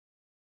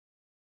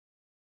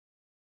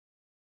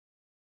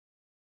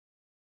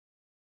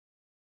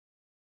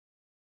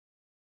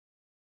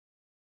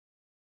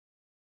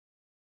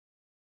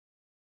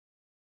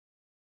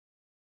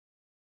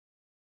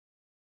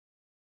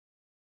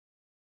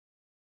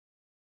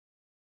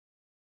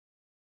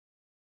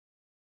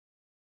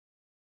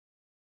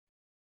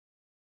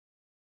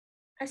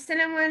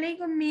আসসালামু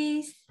আলাইকুম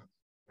মিস।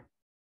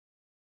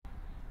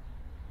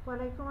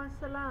 ওয়ালাইকুম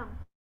আসসালাম।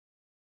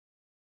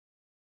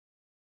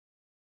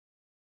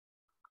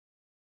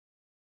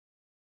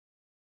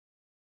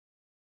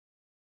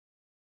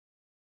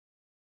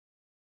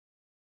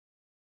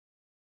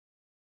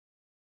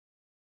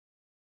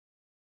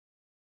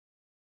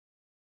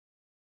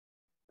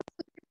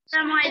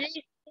 আসসালামু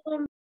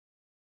আলাইকুম।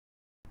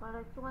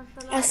 ওয়ালাইকুম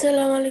আসসালাম।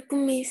 আসসালামু আলাইকুম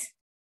মিস।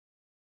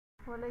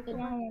 ওয়ালাইকুম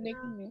আসসালামু আসসালাম।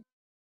 আলাইকুম মিস।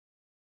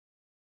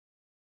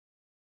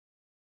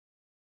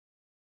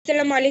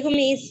 আসসালামু আলাইকুম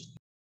মিস।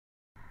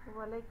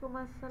 ওয়ালাইকুম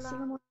আসসালাম।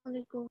 আসসালামু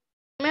আলাইকুম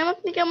ম্যাম,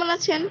 আপনি কেমন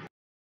আছেন?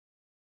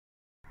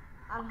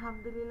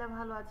 আলহামদুলিল্লাহ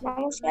ভালো আছি।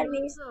 নমস্কার ভালো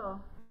মিস। আছো?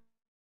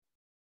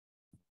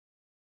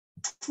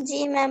 জি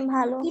ম্যাম,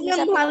 ভালো জি মিস। ম্যাম,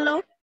 আপনি ভালো।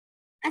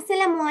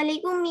 আসসালামু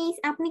আলাইকুম মিস,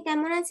 আপনি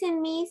কেমন আছেন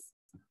মিস?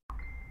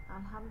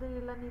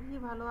 আলহামদুলিল্লাহ নিধি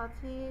ভালো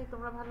আছি।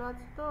 তোমরা ভালো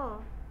আছো তো?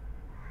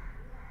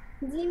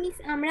 জি মিস,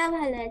 আমরা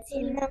ভালো আছি।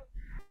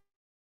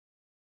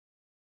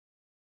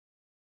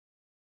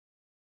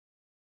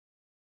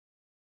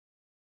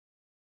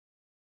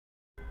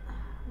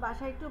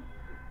 বাসায় একটু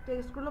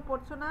টেক্সটগুলো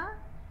পড়ছো না?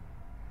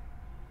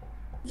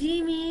 জি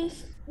মিস।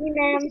 জি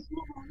ম্যাম।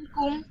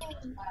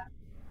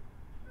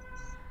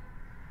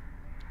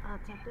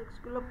 আচ্ছা,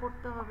 টেক্সটগুলো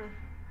পড়তে হবে।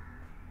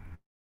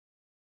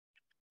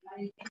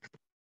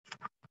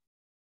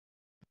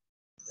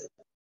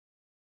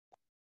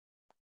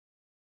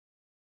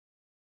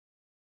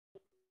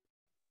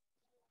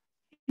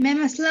 ম্যাম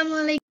আসসালামু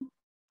আলাইকুম।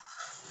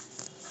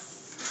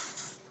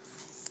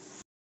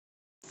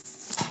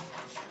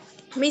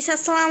 মিস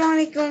আসসালামু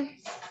আলাইকুম।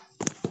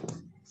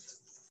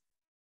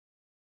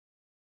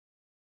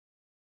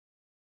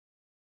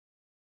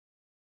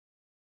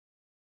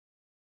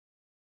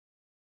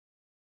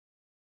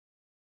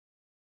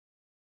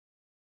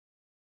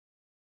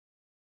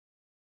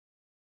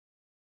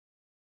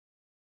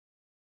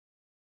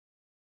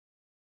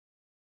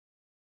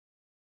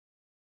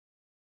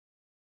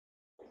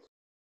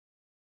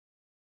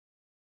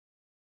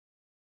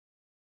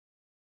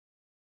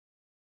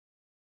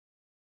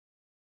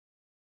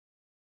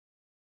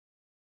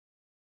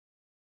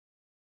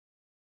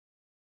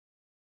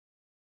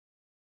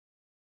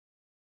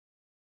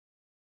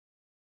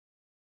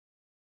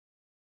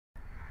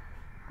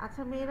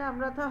 আচ্ছা মেয়েরা,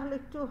 আমরা তাহলে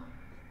একটু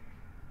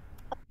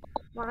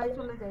পড়ায়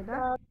চলে যাই না?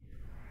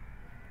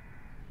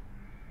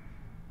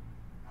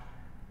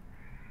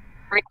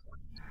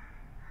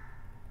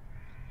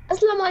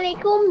 আসসালামু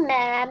আলাইকুম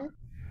ম্যাম।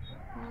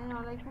 হ্যাঁ,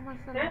 ওয়ালাইকুম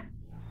আসসালাম।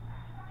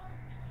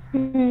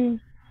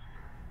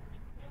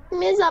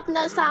 মিস,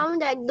 আপনার সাউন্ড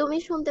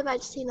একদমই শুনতে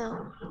পাচ্ছি না।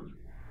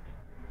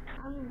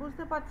 আমি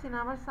বুঝতে পারছি না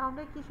আমার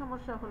সাউন্ডে কি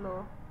সমস্যা হলো।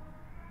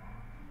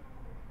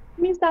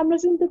 মিস, আমরা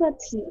শুনতে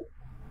পাচ্ছি।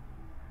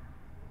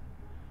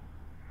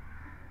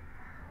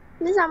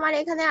 মিস, আমার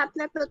এখানে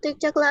আপনার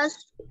প্রত্যেকটা ক্লাস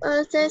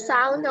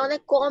সাউন্ড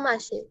অনেক কম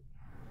আসে।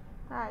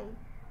 তাই?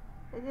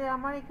 এই যে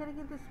আমার এখানে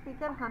কিন্তু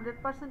স্পিকার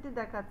 100%ই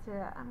দেখাচ্ছে।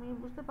 আমি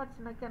বুঝতে পারছি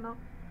না কেন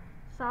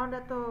সাউন্ড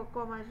এত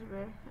কম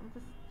আসবে। আমি তো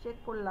চেক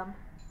করলাম।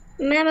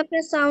 ম্যাম,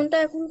 আপনার সাউন্ডটা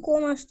এখন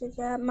কম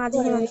আসতেছে মাঝে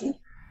মাঝে।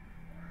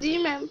 জি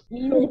ম্যাম।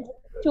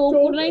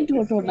 চোখও নাই,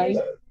 ঠোঁটও নাই।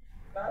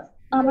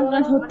 আমার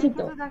ক্লাস হচ্ছে অনেক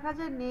তো। ক্ষেত্রে দেখা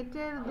যায়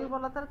নেটের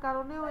দুর্বলতার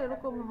কারণেও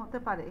এরকম হতে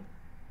পারে।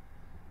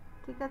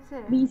 ঠিক আছে?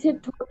 মিসের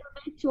ঠোঁটও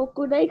নাই,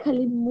 চোখও নাই,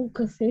 খালি মুখ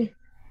আছে,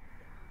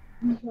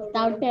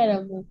 তাও টেরা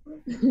মুখ।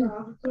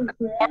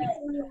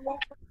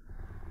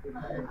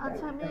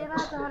 আচ্ছা মেয়েরা,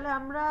 তাহলে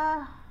আমরা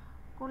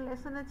কোন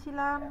লেসনে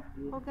ছিলাম?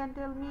 Who can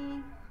tell me?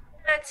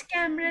 আজকে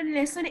আমরা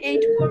লেসন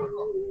 8 পড়ব।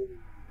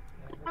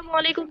 আসসালামু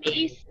আলাইকুম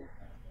মিস।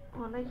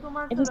 ওয়ালাইকুম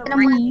এটা আসসালাম।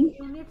 কি? আমরা কি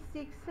unit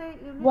 6 A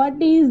what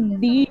is lesson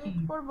দি? 8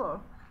 পড়ব?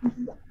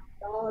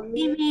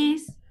 জি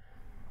মিস।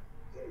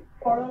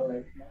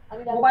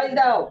 মোবাইল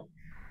দাও।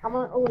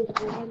 আমার ওই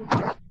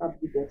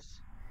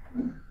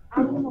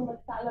আমি মোবাইল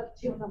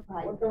চালাচ্ছি না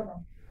ভাই।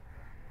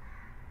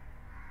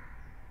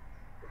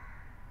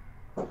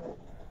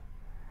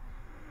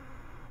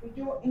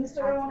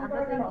 ইনস্টাগ্রাম আচ্ছা অন আমরা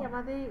করো কেন? দেখি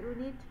আমাদের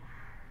ইউনিট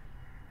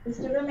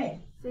ইনস্টাগ্রামে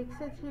 6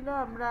 এ ছিল।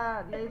 আমরা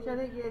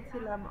লেজারে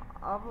গিয়েছিলাম।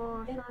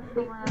 অবসর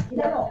সময়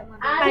আসলে কেন?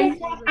 আমাদের আরে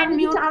ফাইজা আমি তো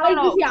মিউট করো।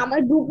 চালাইতেছি, আমার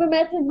গ্রুপে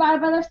মেসেজ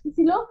বারবার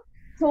আসতেছিল।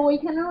 তো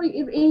ওইখানেও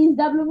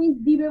এইচডব্লিউ মিস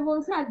দিবে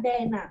বলছে, আর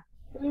দেয় না।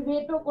 তুমি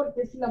ওয়েটও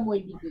করতেছিলাম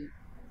ওইদিকে।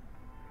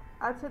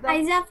 আচ্ছা দেখো।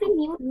 ফাইজা, আপনি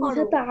মিউট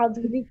নিজে করো। তো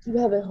আধুনিক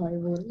কিভাবে হয়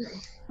বল?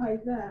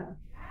 ফাইজা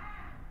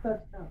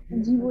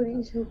জীবনী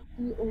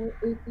শক্তি ও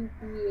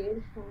এটিপি এর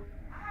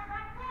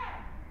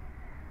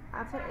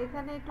আচ্ছা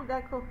এখানে একটু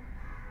দেখো।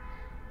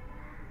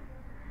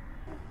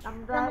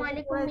 আমরা আসসালামু এটা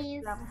আলাইকুম মিস।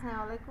 পড়েছিলাম। হ্যাঁ,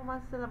 ওয়ালাইকুম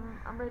আসসালাম।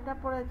 আমরা এটা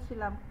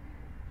পড়েছিলাম।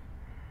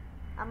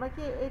 আমরা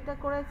কি এটা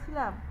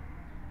করেছিলাম?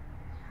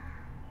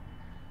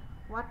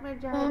 What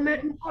made ma'am Jahangir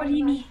so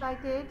করিনি।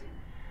 excited?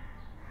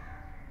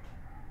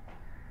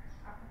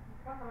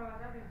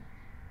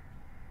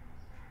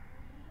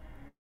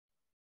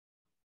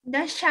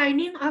 The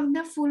shining of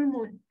the full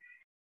moon.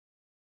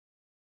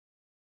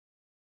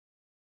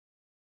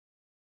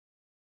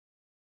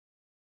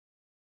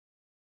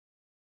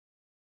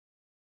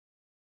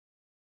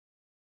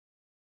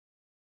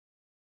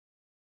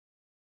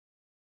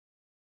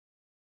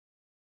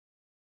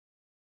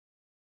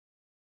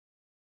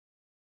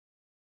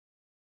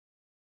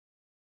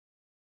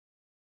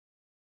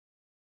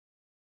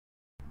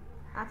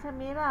 আচ্ছা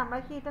মেয়েরা আমরা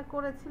কি এটা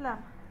করেছিলাম?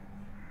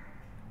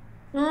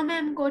 নো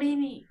ম্যাম,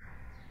 করিনি।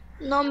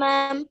 No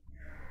ma'am.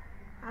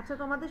 আচ্ছা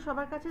তোমাদের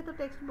সবার কাছে তো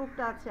টেক্সট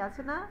বুকটা আছে,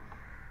 আছে না?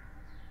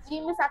 জি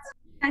মিস আছে।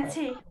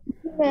 আছে।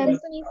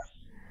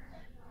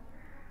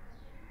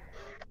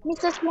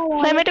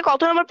 ম্যাম এটা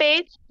কত নম্বর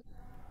পেজ?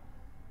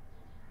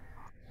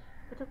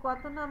 এটা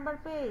কত নাম্বার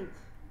পেজ?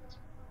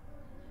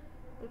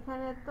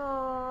 এখানে তো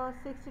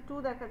 62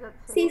 দেখা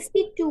যাচ্ছে।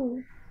 62।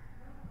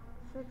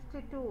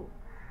 62,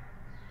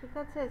 ঠিক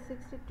আছে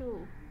 62।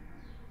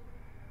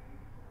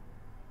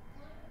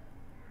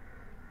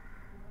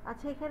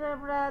 আচ্ছা এখানে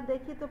আমরা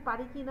দেখি তো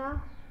পারি কি না।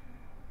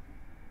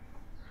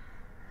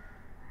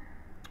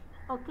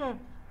 ওকে,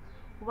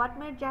 what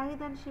made Jahid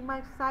and Shima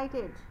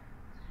excited?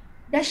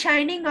 The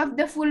shining of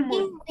the full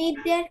moon. With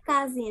their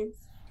cousins.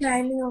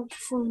 Shining of the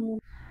full moon.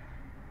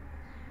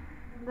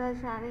 The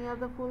shining of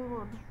the full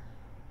moon.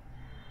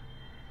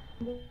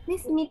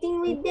 This meeting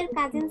with their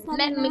cousins হবে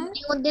ma'am না?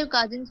 Meeting ওদের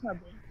cousins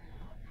হবে।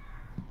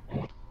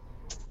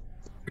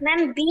 Ma'am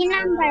B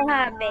number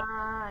হবে।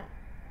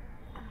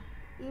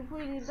 If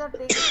we read the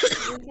text,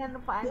 we can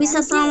find Miss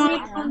answer Assalamu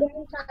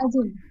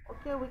here.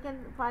 Okay, we can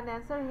find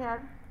answer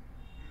here.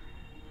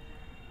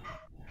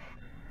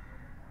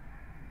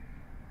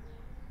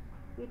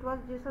 It was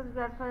Jesus'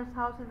 grandfather's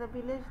house in the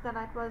village. The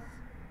night was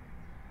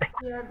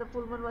clear. The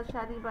full moon was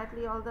shining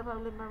brightly. All the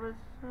family members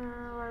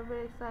were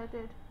very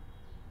excited.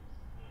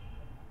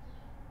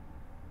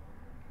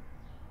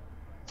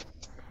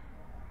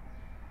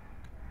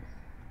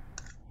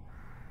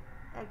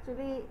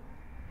 Actually,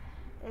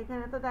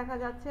 এখানে তো দেখা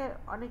যাচ্ছে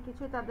অনেক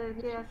কিছু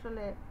তাদেরকে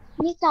আসলে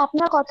miss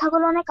আপনার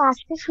কথাগুলো অনেক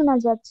আস্তে শোনা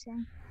যাচ্ছে।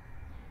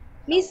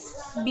 মিস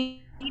বি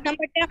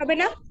নাম্বারটা হবে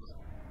না?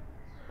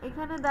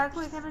 এখানে দেখো,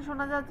 এখানে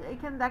শোনা যাচ্ছে,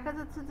 এখানে দেখা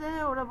যাচ্ছে যে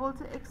ওরা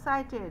বলছে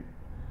excited.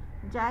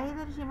 Jahid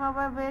and Shima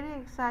were very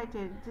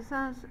excited.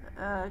 Jisan's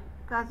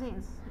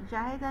cousins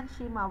Jahid and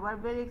Shima were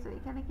very excited.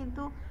 এখানে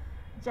কিন্তু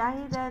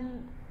জাহিদ and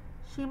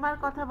সীমার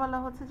কথা বলা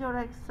হচ্ছে যে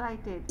ওরা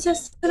এক্সাইটেড।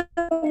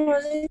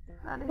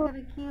 তাহলে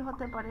এখানে কি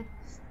হতে পারে?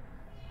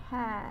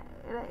 হ্যাঁ,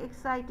 এরা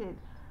excited.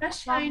 The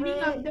shining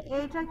of the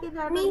এইটা কি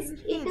জানো মিস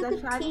কি? এটা দ্য তো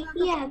শাইনিং অফ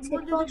ঠিকই দ্য আছে,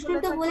 ফুল মুন যদি প্রশ্ন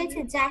বলে তো থাকে বলেছে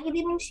জাহিদ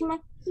এবং সীমা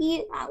কি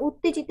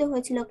উত্তেজিত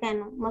হয়েছিল কেন,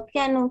 বা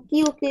কেন কি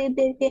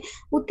ওদেরকে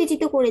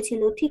উত্তেজিত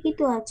করেছিল, ঠিকই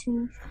তো আছে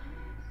মিস।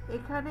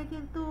 এখানে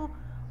কিন্তু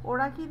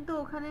ওরা কিন্তু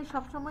ওখানে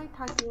সবসময়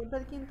থাকে,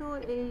 ওদের কিন্তু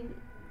এই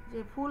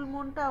যে ফুল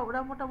মুনটা ওরা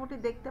মোটামুটি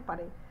দেখতে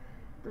পারে,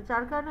 তো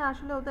যার কারণে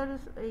আসলে ওদের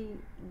এই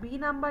বি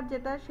নাম্বার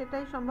যেটা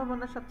সেটাই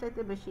সম্ভাবনা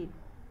সবচাইতে বেশি,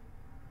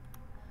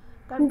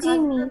 কারণ জি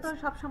কাজিনরা মিস। তো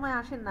সবসময়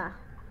আসে না,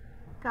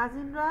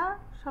 কাজিনরা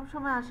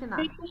সবসময় আসে না।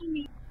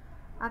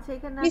 আচ্ছা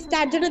এখানে মিস আছে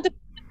তার জন্য তো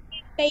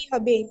এটাই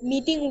হবে,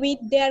 মিটিং উইথ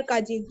দেয়ার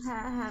কাজিনস।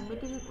 হ্যাঁ হ্যাঁ,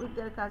 মিটিং উইথ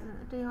দেয়ার কাজিন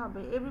এটাই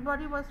হবে।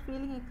 Everybody was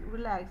feeling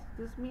relaxed,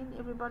 this mean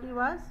everybody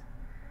was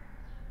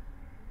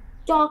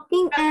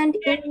Talking and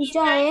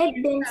enjoyed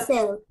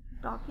themselves.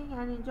 talking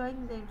and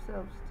enjoying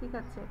themselves, ঠিক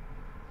আছে।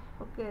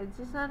 Okay,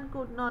 Jisan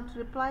could not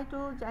reply to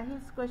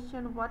Jahid's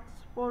question, what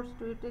sports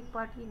do you take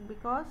part in,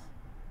 because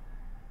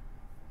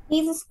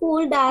His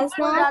school does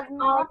not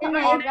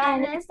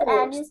organize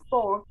any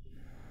sports.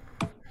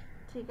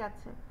 ঠিক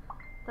আছে।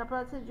 তারপর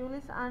আছে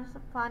Julius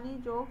answered funny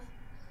jokes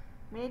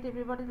made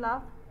everybody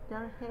laugh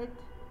their head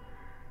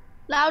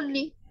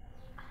loudly.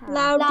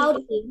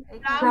 Loudly.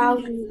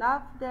 এখানে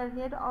laugh their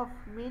head off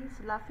means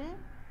laughing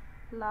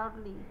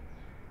loudly,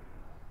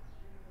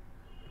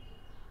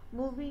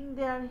 moving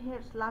their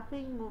heads,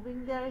 laughing, moving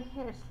their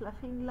heads,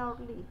 laughing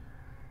loudly.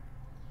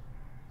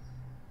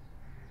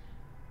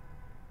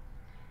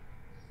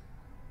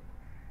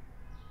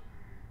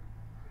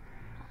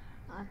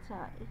 আচ্ছা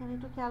এখানে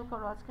একটু খেয়াল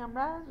করো, আজকে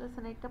আমরা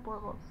লেসন 8টা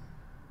পড়ব।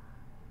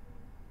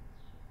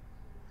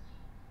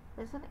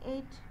 লেসন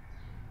 8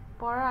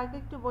 পড়ার আগে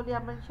একটু বলি,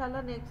 আমরা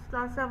ইনশাআল্লাহ নেক্সট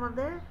ক্লাসে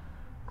আমাদের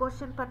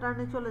কোশ্চেন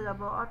প্যাটার্নে চলে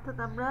যাব, অর্থাৎ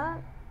আমরা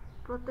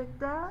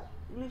প্রত্যেকটা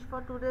ইংলিশ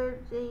ফর টুডের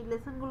যেই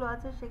লেসনগুলো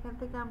আছে সেখান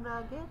থেকে আমরা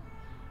আগে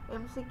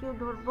এমসিকিউ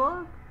ধরবো,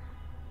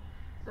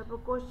 তারপর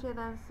কোশ্চেন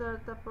অ্যান্সার,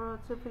 তারপর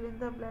হচ্ছে fill in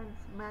the blanks,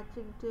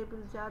 matching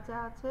table যা যা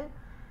আছে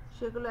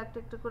সেগুলো একটা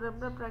একটা করে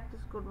আমরা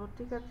প্র্যাকটিস করব,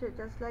 ঠিক আছে,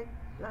 জাস্ট লাইক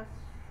ক্লাস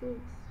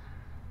 6।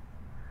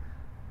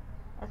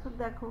 এখন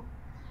দেখো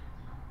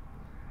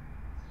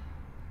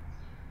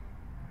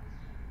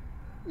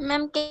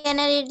Ma'am, can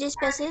I read this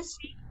passage?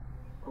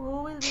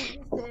 who will read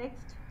this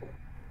text?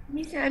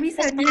 Miss, আমি I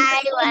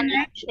suggest want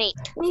read.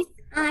 Miss,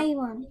 I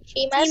want.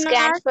 Shima's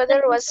grandfather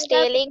was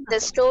telling the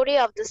story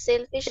of the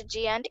selfish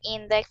giant in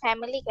the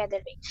family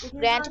gathering. It is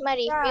Grandma not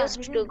that, refused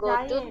this to is go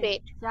to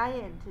bed.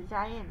 giant,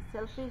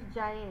 selfish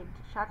giant,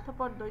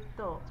 স্বার্থপর দৈত্য,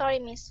 Sorry,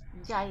 miss.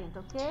 giant,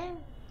 okay?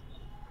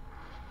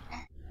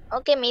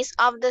 Okay, miss,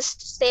 of the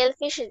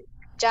selfish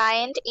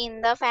giant in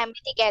the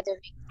family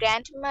gathering.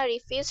 Grandma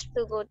refused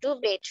to go to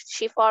bed.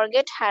 She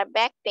forgot her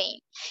back pain.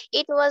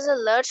 It was a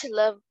large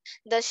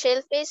the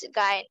shellfish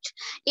giant.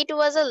 It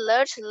was a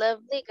large,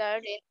 lovely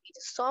garden with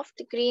soft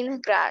green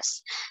grass.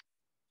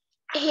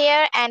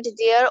 Here and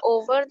there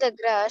over the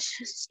grass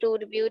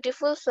stood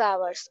beautiful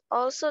flowers.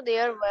 Also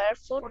there were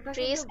fruit ওটা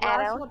trees কিন্তু grass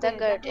around হবে, the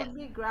that garden.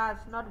 would be grass,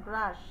 not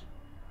grass.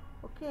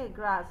 Okay,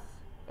 grass.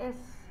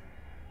 S.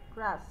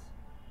 Grass.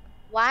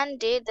 One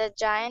day the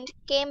giant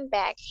came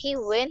back. He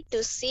went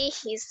to see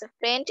his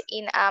friend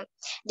in a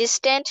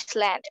distant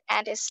land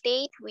and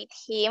stayed with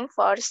him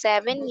for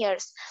 7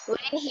 years.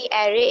 When he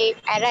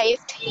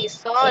arrived, he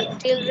saw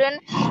children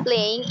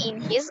playing in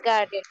his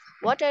garden.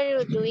 "What are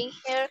you doing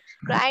here?"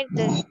 cried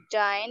the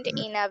giant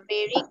in a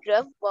very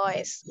gruff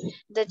voice.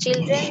 The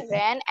children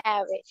ran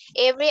away.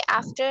 Every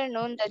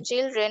afternoon the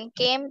children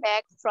came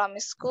back from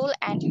school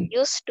and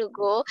used to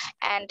go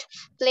and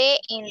play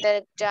in the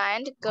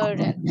giant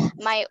garden.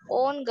 "My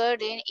own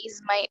garden is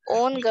my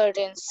own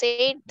garden,"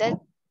 said the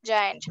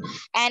giant.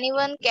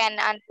 "Anyone can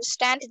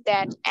understand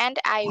that, and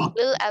I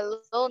will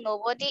allow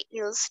nobody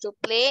else to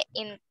play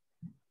in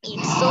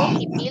it." So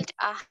he built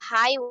a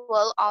high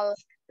wall all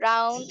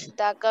round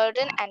the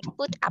garden and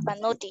put up a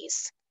notice.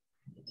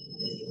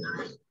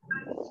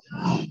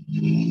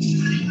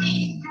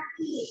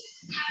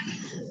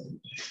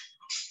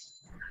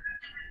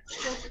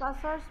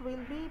 Trespassers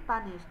will be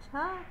punished.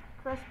 Huh?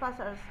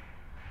 Trespassers.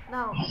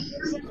 Now,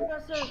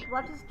 trespassers.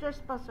 What is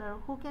trespasser?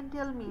 Who can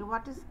tell me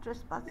what is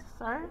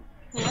trespasser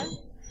here?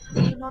 Do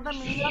you know the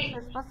meaning of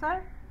trespasser?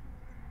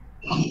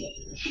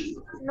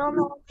 No,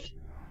 no.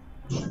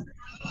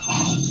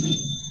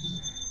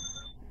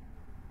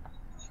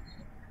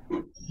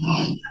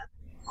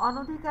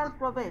 অনধিকার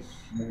প্রবেশ।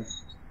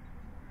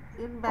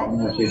 In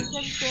Bengali we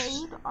can say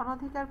it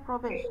অনধিকার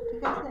প্রবেশ।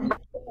 ঠিক আছে?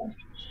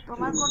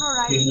 তোমার কোনো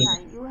right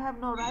নাই। You have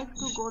no right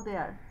to go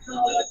there.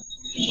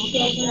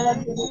 Okay, there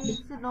is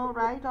no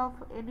right of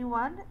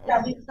anyone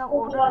except the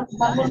owner of the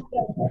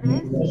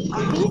place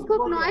or miss to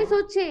খুব go noise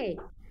there. হচ্ছে।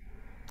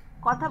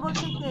 কথা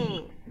বলছে কে?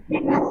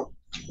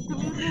 একটু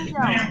মিউট হয়ে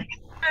যাও।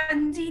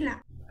 Angela.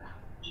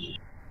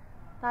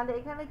 তাহলে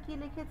এখানে কি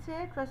লিখেছে?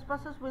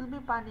 Trespassers will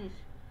be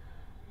punished.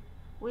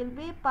 Will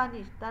be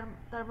punished.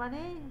 তার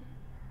মানে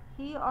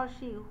he or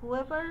she,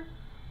 whoever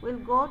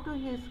will go to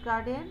his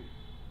garden,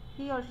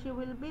 he or she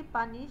will be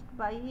punished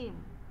by him.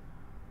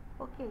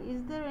 Okay, is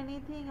there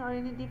anything or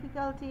any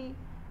difficulty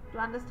to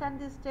understand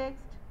this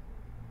text,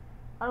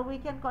 or we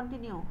can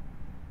continue?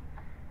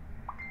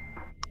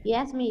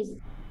 Yes, miss.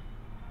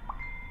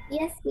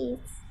 Yes,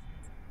 please.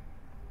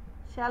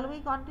 Shall we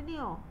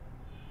continue?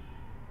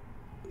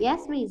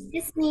 Yes, miss.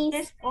 Yes, miss.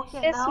 Yes.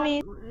 Okay, Yes, now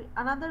miss.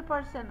 another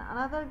person,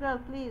 another girl,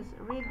 please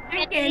read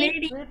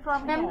Kennedy. from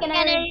Ma'am, here.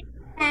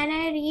 can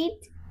I read?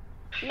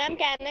 Ma'am,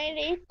 can I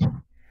read?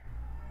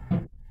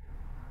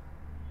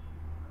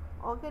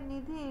 Okay,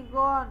 Nidhi,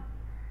 go on.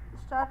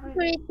 Start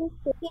reading.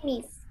 Okay,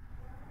 miss.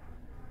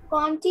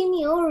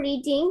 Continue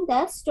reading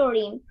the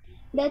story.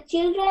 The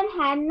children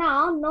had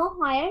now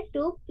nowhere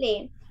to play.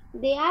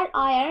 There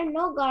were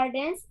no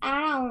gardens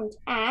around,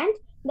 and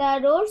the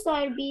roads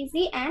were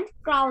busy and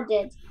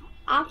crowded.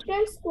 After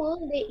school,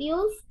 they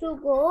used to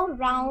go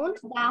round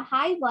the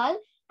high wall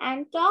and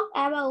talk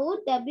about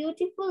the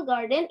beautiful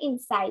garden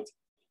inside.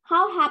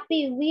 How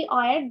happy we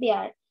are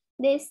there,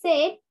 they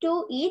said to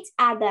each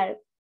other.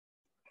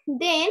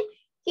 Then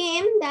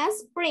came the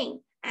spring,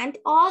 and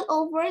all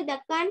over the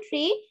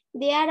country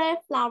there are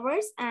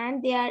flowers and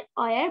there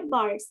are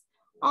birds.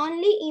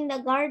 Only in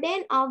the garden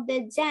of the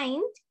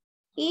giant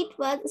it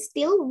was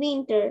still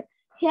winter.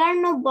 Here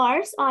no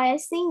birds are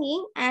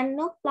singing and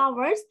no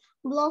flowers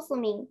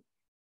blossoming.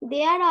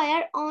 There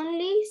are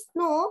only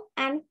snow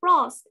and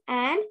frost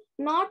and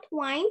not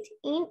wind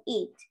in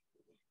it.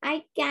 I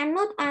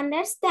cannot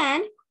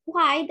understand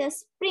why the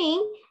spring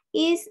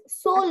is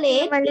so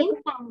late in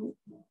coming.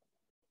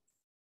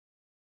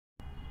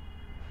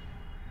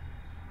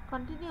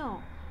 Continue.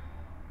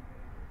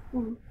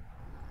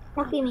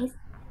 Okay, miss.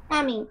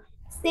 Coming,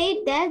 said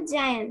the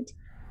giant.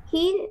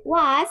 He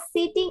was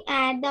sitting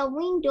at the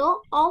window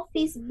of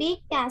his big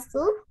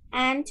castle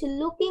and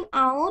looking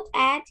out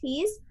at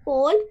his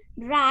cold,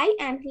 dry,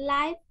 and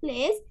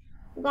lifeless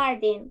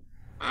garden.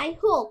 I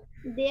hope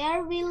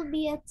there will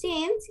be a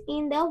change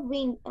in the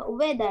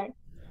weather.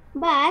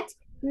 But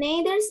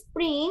neither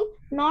spring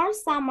nor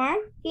summer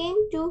came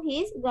to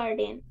his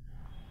garden.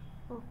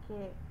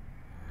 Okay.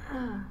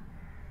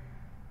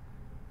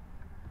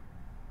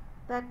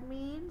 That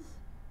means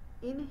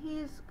in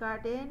his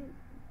garden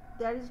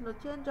there is no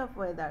change of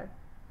weather.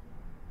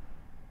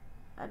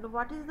 And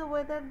what is the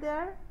weather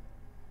there?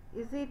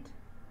 Is it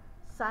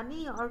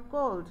sunny or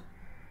cold?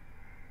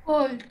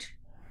 Cold.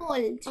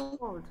 Cold.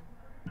 Cold.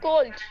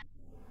 Cold.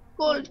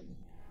 Cold.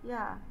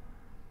 Yeah.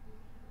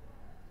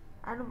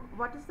 And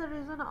what is the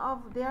reason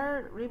of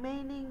their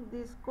remaining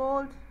this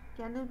cold?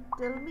 Can you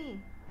tell me?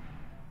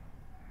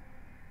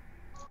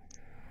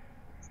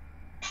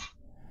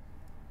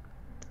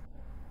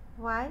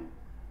 Why?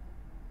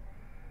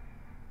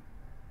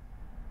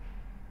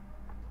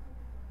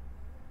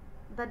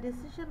 The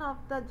decision of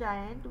the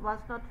giant was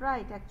not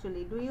right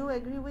actually. Do you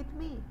agree with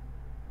me?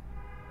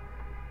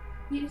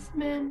 Yes,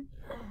 ma'am.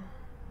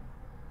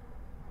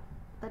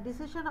 The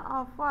decision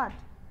of what?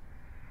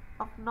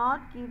 Of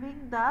not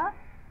giving the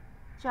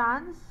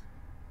chance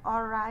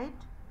or right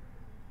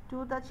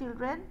to the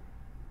children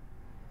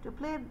to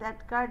play in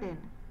that garden.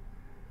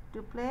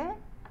 To play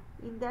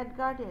in that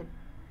garden.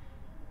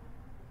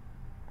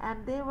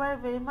 and they were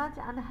very much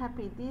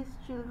unhappy. These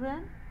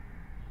children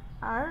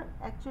are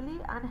actually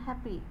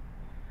unhappy.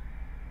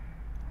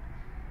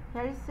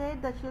 Harry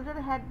said the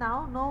children had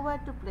now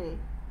nowhere to play.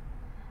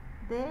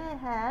 They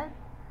had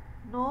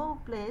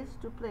no place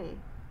to play.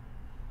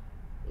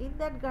 In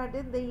that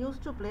garden they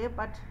used to play,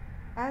 but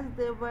as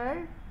they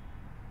were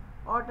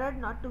ordered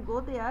not to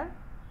go there,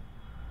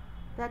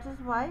 that is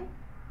why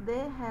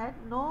they had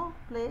no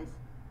place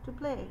to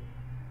play.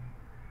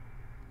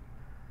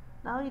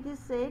 Now it is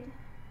said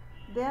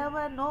there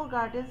were no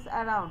gardens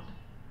around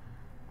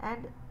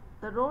and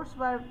the roads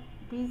were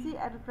busy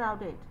and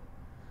crowded.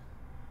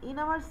 In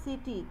our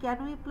city,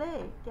 can we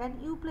play? Can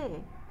you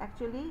play?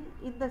 Actually,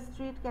 in the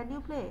street, can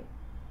you play?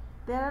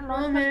 There are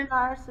lots of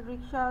cars,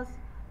 rickshaws,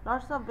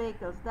 lots of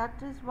vehicles. That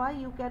is why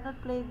you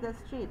cannot play in the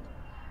street.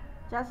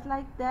 Just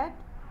like that,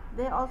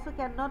 they also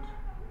cannot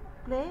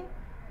play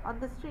on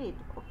the street.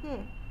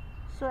 Okay.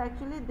 So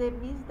actually, they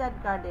miss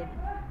that garden.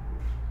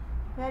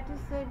 Here it is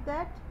said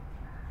that.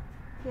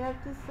 Here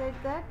it is said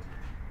that.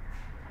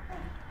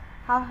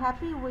 How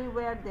happy we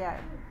were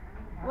there.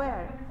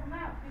 Where?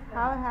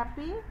 How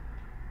happy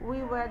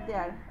we were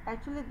there.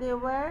 Actually, they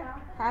were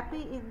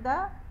happy in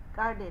the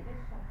garden.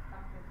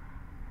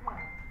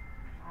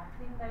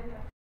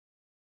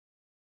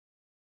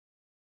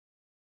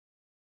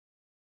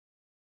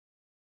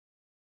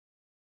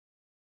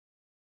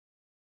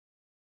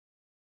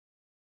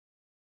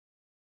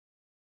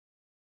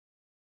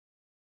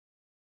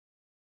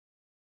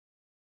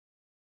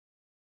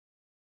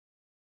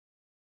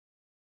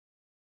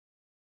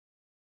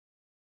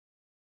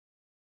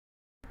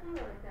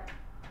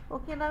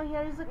 Okay, now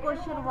here is a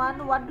question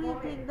 1. What do you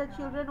think the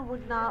children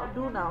would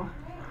do now?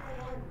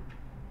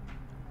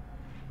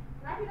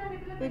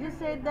 It is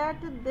said that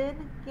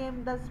then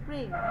came the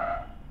spring.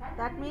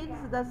 That means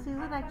the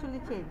season actually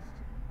changed.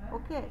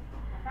 Okay,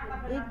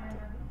 it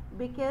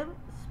became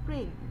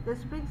spring. The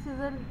spring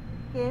season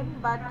came,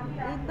 but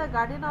in the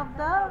garden of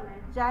the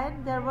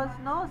giant there was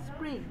no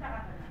spring.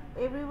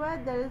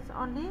 Everywhere there is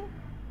only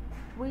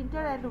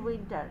winter and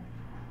winter.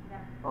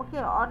 Okay,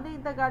 only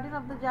in the garden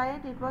of the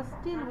giant it was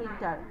still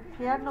winter.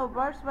 Here no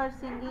birds were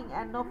singing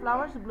and no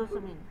flowers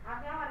blossoming.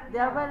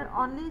 There were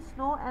only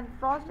snow and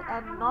frost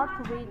and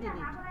north wind in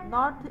it.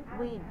 North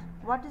wind.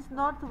 What is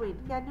north wind?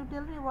 Can you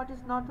tell me what is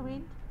north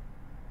wind?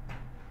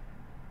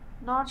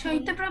 North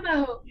wind.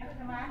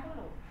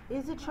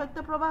 Is it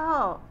Shaitya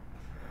Prabaha?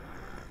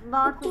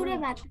 North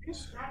wind.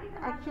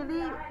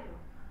 Actually,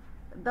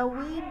 the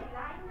wind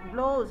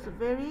blows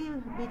very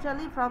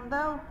bitterly from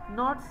the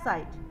north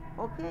side,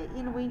 okay,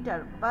 in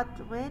winter, but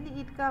when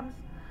it comes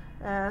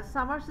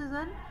summer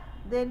season,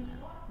 then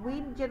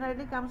wind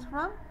generally comes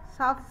from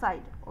south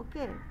side.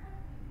 Okay,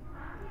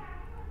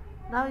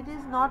 now it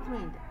is north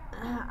wind.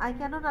 I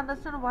cannot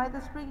understand why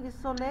the spring is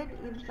so late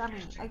in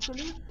coming.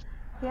 Actually,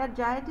 here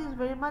giant is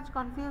very much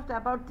confused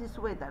about this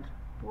weather.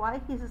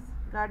 Why his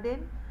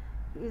garden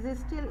is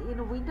still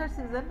in winter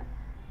season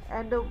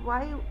and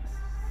why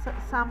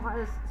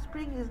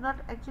spring is not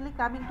actually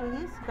coming to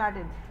his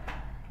garden.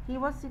 He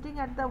was sitting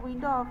at the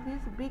window of his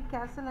big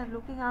castle and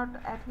looking out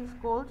at his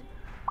cold,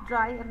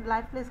 dry and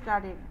lifeless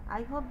garden.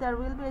 I hope there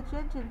will be a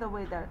change in the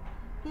weather.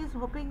 He is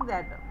hoping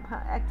that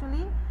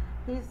actually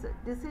his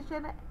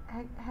decision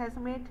has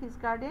made his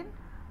garden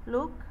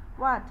look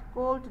what?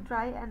 Cold,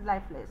 dry and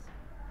lifeless.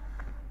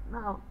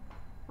 Now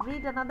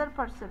read another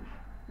person.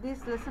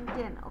 This lesson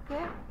 10,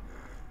 okay?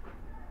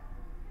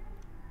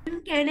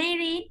 Can I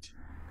read?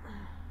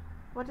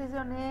 What is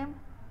your name?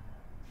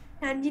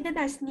 Sanjita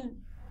Dasni.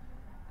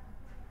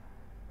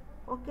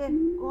 Okay,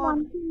 go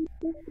on.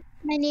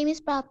 My name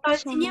is Prapti.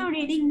 Continue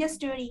reading the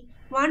story.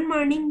 One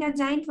morning, the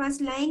giant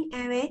was lying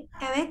awake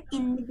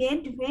in the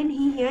bed when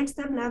he heard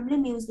some lovely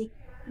music.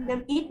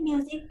 The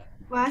music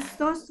was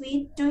so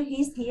sweet to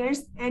his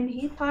ears, and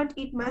he thought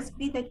it must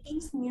be the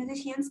king's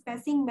musicians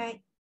passing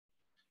by.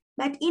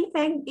 But in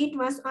fact, it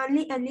was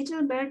only a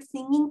little bird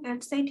singing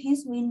outside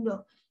his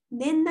window.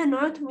 Then the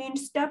north wind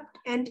stopped,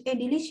 and a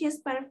delicious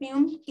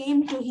perfume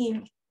came to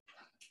him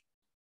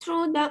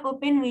through the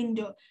open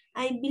window.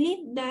 I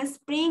believe the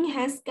spring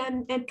has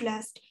come at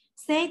last,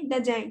 said the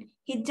giant.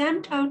 He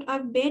jumped out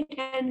of bed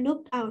and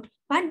looked out.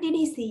 What did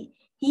he see?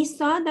 He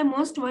saw the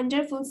most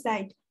wonderful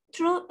sight.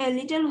 Through a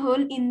little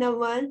hole in the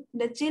wall,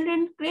 the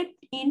children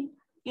crept in,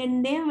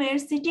 and they were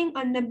sitting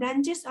on the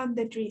branches of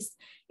the trees.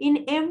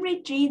 In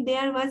every tree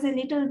there was a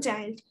little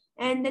child,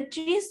 and the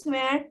trees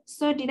were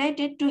so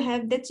delighted to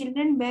have the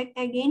children back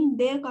again,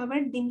 they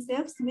covered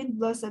themselves with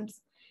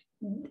blossoms.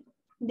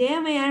 They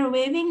were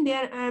waving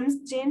their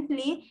arms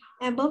gently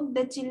above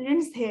the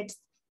children's heads.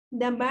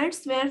 The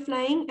birds were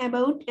flying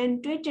about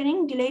and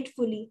twittering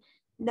delightfully.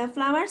 The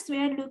flowers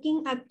were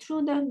looking up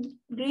through the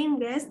green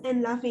grass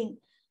and laughing.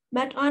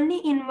 But only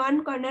in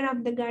one corner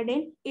of the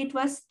garden, it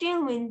was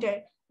still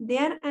winter.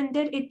 There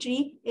under a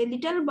tree, a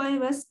little boy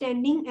was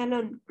standing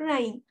alone,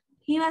 crying.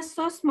 He was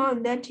so small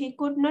that he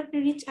could not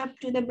reach up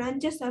to the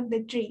branches of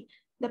the tree.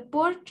 The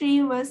poor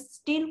tree was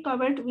still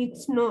covered with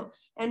snow,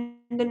 and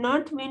the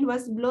north wind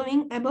was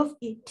blowing above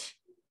it.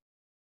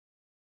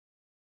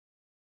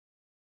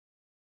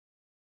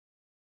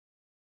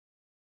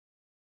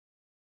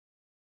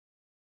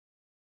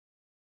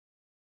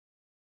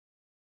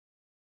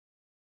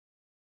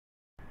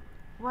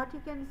 what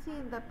you can see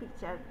in the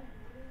picture?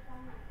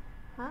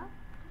 Huh?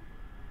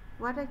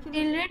 What actually?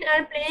 Children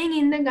are playing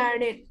in the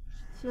garden.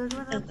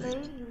 Children are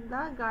playing in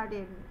the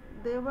garden.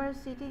 They were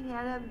sitting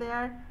here and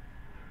there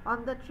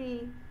on the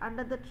tree,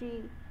 under the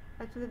tree.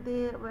 Actually,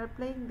 they were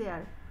playing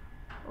there.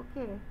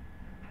 Okay.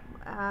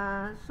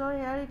 So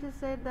here it is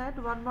said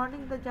that one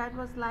morning the giant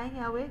was lying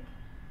awake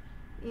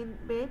in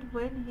bed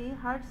when he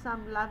heard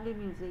some lovely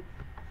music.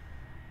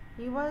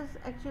 He was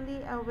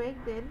actually awake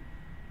then.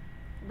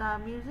 The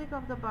music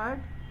of the bird,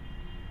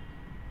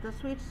 the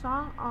sweet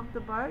song of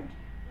the bird,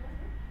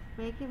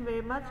 make him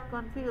very much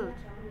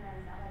confused.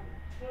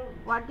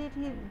 What did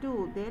he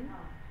do then?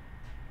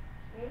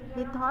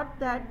 He thought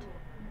that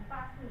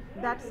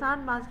that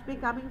sound must be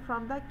coming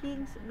from the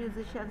king's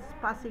musicians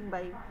passing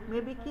by.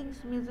 Maybe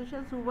king's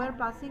musicians who were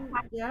passing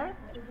there,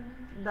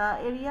 the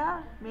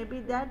area, maybe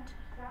that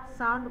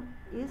sound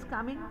is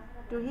coming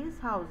to his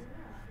house.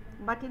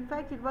 But in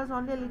fact, it was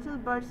only a little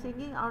bird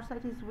singing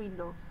outside his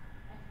window.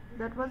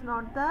 That was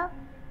not the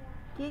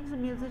king's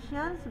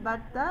musicians,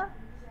 but the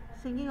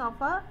singing of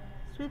a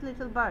sweet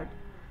little bird.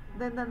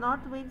 Then the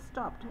north wind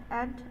stopped,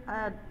 and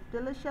a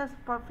delicious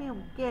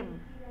perfume came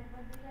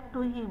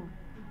to him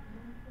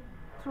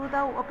through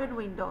the open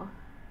window.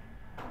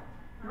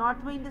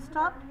 North wind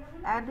stopped,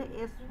 and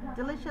a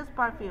delicious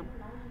perfume.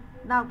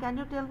 Now, can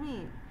you tell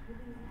me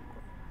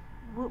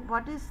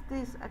what is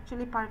this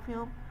actually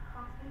perfume?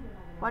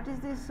 What is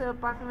this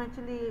perfume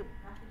actually,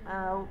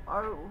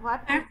 or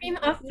what? Perfume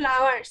of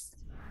flowers.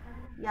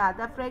 Yeah,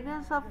 the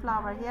fragrance of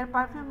flower. Here,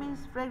 perfume means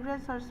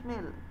fragrance or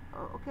smell,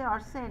 okay, or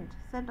scent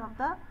of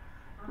the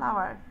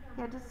flower.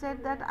 Here it is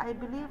said that I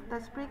believe the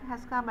spring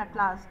has come at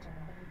last.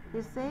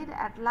 He said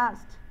at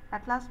last.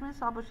 At last means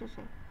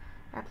অবশেষে.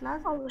 At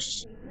last,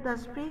 the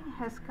spring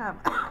has come.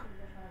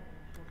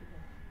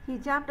 He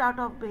jumped out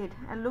of bed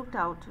and looked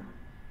out.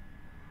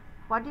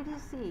 What did he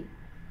see?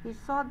 He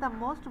saw the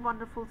most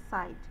wonderful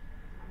sight.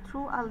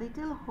 Through a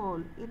little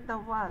hole in the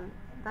wall,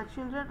 the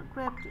children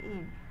crept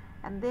in,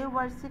 and they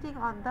were sitting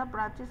on the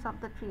branches of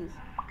the trees.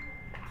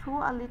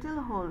 Through a little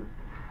hole.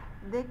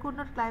 They could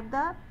not climb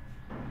the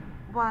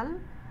wall,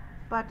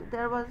 but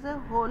there was a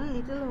hole,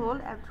 little hole,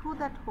 and through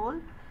that hole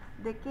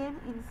they came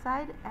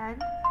inside,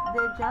 and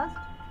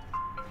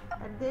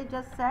they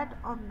just sat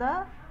on the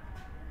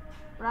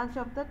branch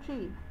of the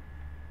tree.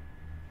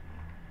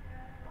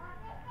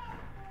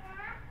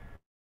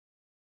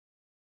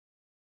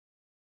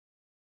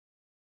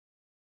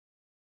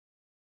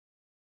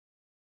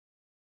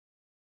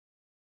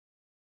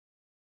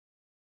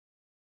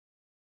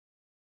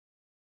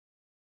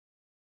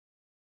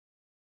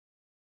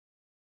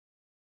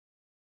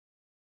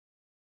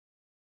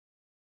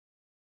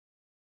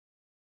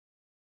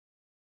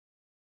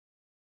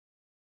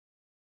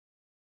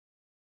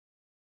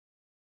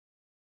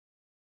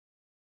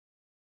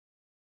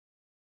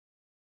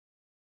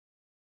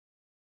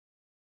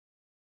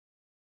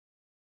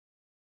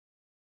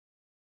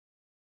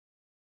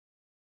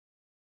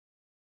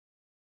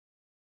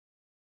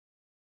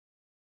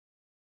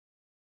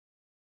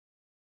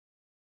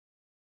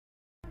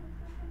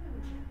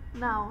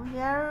 Now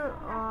here,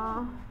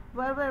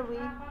 where were we?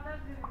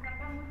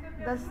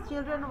 The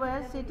children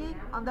were sitting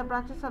on the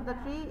branches of the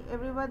tree.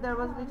 Everywhere there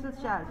was little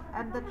child,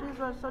 and the trees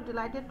were so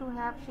delighted to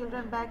have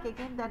children back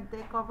again that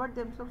they covered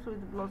themselves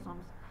with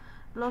blossoms.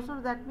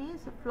 Blossoms, that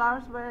means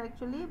flowers, were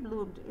actually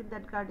bloomed in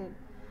that garden.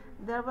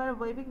 They were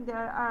waving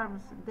their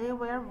arms. They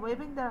were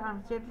waving their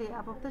arms gently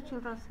above the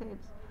children's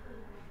heads.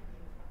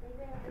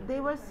 They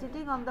were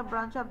sitting on the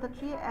branch of the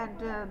tree, and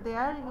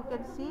there you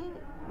can see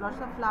lots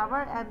of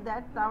flower, and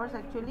that flowers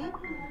actually,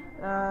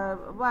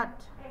 what?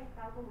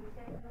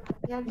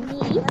 Yeah,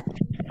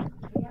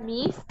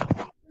 Miss,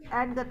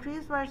 and the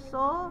trees were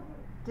so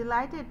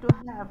delighted to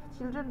have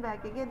children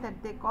back again that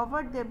they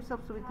covered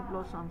themselves with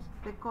blossoms.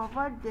 They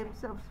covered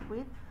themselves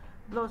with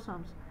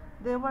blossoms.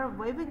 They were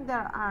waving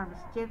their arms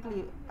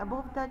gently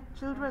above the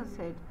children's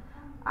head.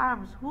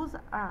 Arms, whose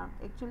arm?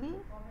 Actually,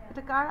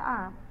 এটা কার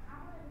arm?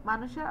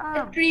 মানুষের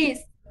The arm. trees.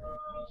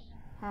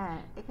 হ্যাঁ,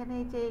 এখানে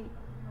এই যে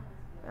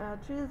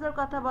ট্রিজের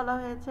কথা বলা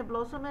হয়েছে,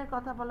 ব্লসমের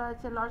কথা বলা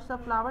হয়েছে, lots of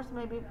flowers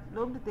may be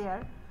ব্লুমড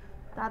দেয়ার,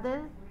 তাদের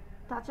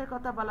টাচের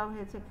কথা বলা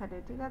হয়েছে এখানে,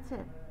 ঠিক আছে?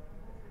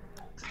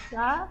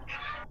 The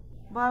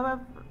boy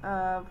were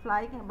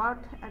flying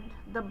about, and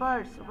the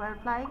birds were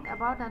flying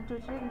about and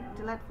twittering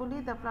delightfully.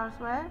 The flowers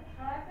were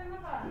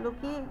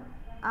looking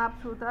up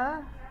through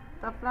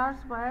the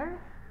flowers were,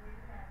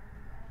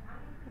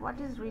 what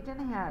is written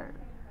here?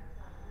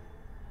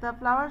 The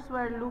flowers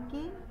were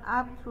looking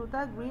up through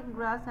the green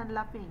grass and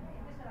laughing.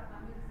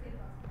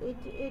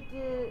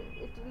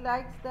 It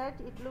likes that,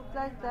 it looks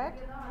like that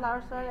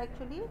flowers are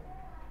actually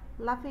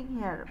laughing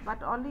here, but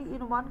only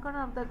in one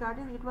corner of the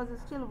garden it was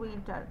still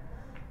winter.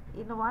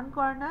 In one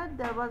corner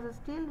there was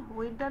still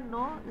winter,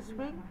 no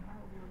spring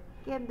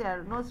came there,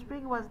 no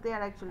spring was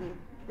there actually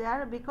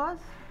there,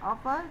 because of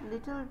a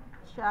little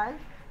child.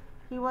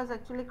 He was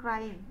actually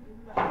crying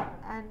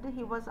and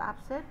he was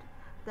upset.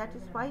 That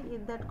is why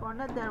in that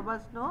corner there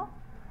was no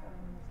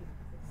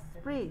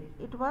spring,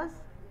 it was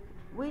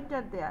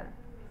winter there.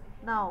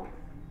 Now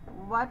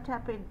What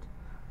happened?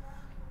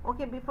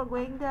 Okay, before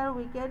going there,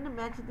 we can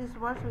match these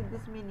words with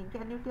this meaning.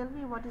 Can you tell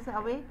me what is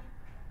awake?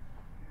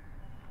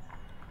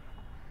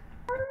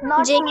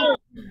 Not JK.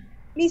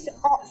 Miss,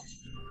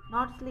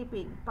 Not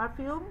sleeping.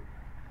 Perfume.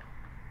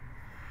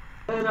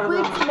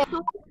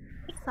 Smell.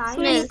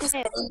 Sight.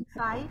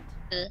 Sight.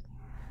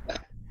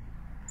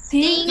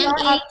 Things Sing or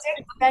in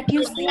objects that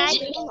you see.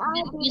 delightful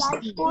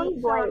Things or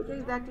voice.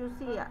 objects that you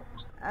see.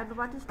 And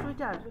what is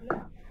Twitter?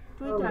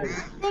 Twitter.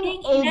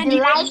 Sing in a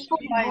delightful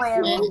voice.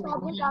 Seeing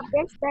magic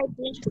objects that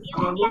you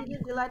Sing in a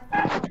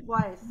delightful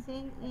voice.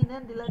 Sing in a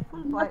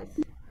delightful voice.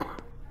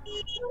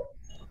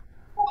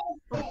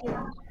 Okay.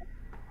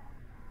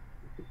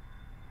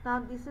 Now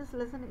this is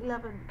lesson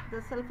 11.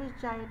 The selfish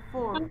giant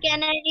 4. Ma'am,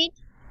 can I read?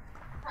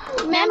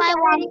 Ma'am, I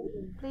want.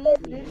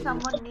 Please read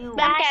someone new.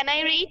 Ma'am, can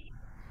I read?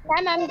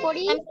 Ma'am, I'm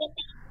Puri. Ma'am,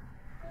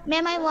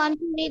 Ma'am, I want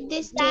to read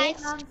this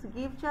text.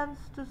 Give chance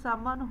to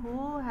someone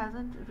who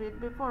hasn't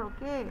read before,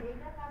 okay?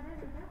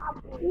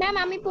 Ma'am,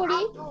 I'm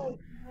Puri.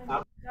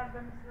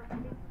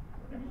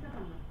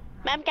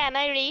 ma'am, can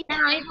I read?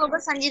 Ma'am, আমি পড়বো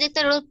সঞ্জিত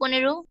একটা role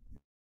 15।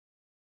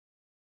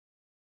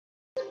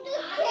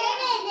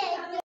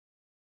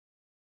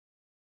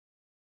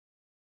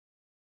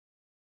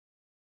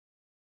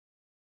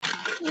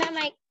 Ma'am,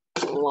 I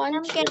want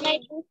to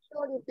read this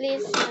story,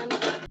 please, ma'am.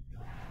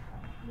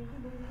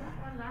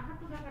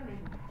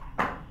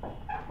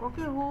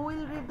 Okay, who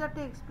will read the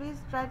text? Please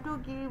try to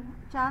give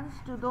chance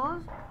to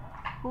those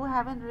who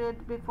haven't read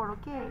before,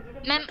 okay?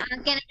 Ma'am,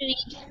 can I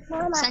read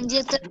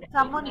Sanjit?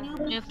 Someone new,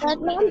 please But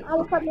ma'am,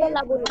 I'll follow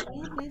Labuni.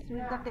 please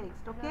read the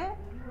text, okay?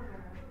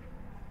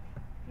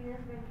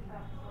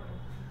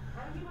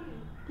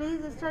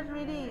 Please start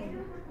reading.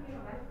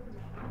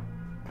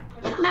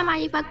 Ma'am,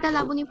 Arif Akter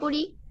Laboni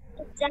পড়ি।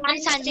 আমি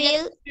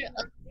Sanjit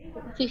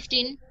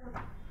 15।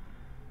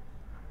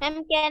 Ma'am,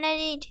 can I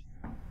read?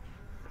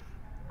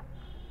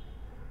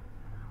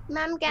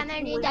 Ma'am, can I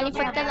read Wait, Arif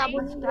Akhtar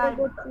Labuni?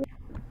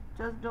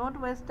 Just don't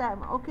waste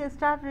time. Okay,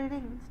 start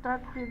reading.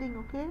 Start reading,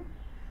 okay?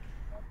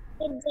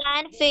 The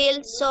giant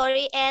felt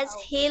sorry as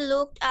he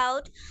looked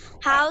out.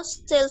 How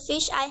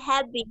selfish I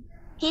have been,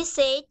 he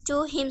said to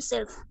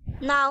himself.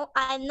 Now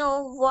I know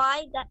why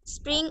the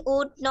spring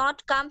would not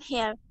come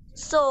here.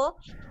 So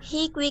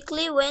he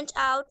quickly went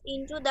out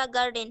into the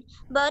garden.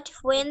 But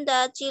when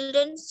the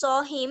children saw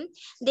him,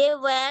 they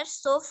were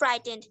so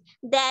frightened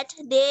that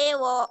they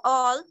were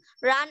all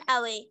ran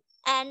away,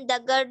 and the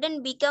garden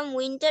became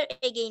winter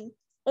again.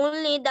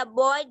 Only the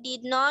boy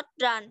did not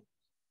run,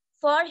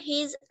 for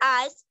his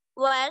eyes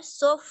were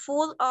so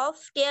full of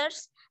tears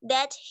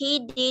that he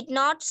did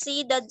not see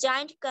the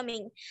giant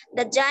coming.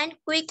 The giant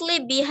quickly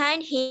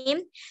behind him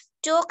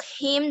took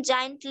him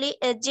gently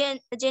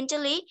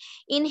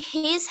in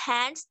his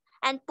hands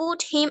and put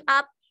him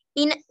up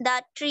in the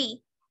tree,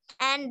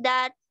 and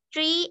the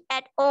tree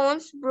at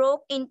once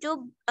broke into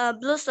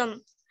blossom,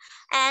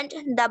 and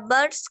the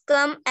birds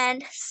came and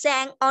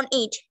sang on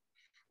it.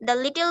 The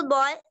little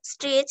boy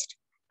stretched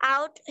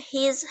out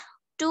his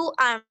 2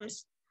 arms,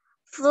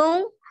 flung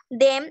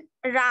them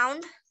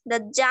round the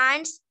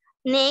giant's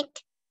neck,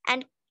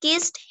 and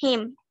kissed him.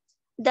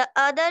 The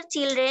other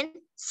children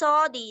saw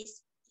this.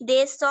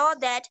 They saw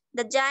that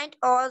the giant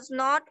was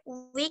not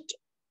weak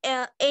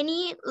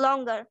any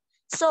longer.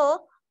 So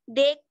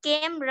they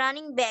came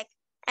running back,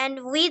 and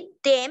with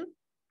them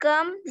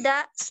came the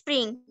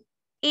spring.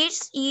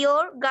 It's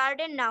your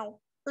garden now,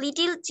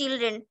 little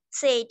children,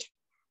 said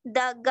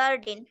the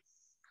garden.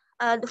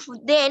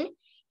 Then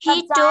he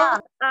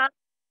took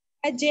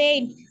a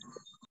Jane.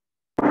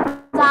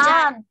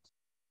 giant.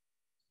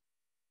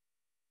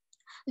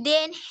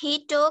 Then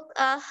he took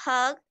a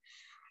hug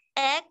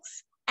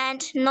axe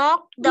and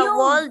knocked the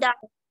wall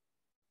down.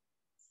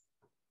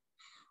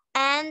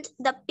 And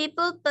the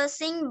people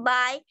passing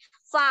by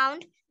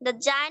found the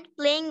giant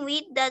playing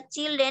with the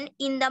children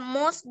in the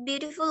most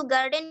beautiful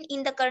garden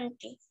in the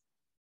country.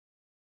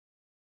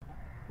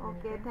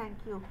 Okay, thank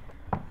you.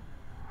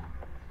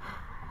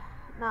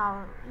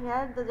 Now,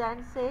 here the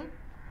giant said,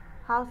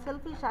 how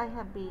selfish I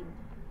have been.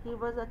 He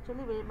was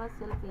actually very much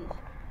selfish.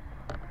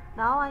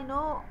 Now I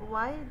know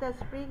why the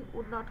spring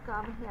would not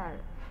come here.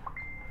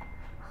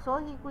 So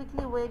he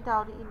quickly went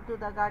out into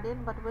the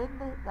garden, but when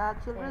the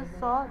children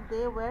saw,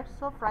 they were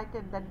so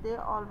frightened that they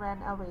all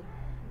ran away,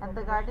 and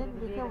the garden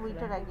became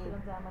winter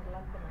again.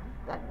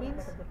 That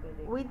means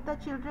with the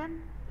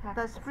children,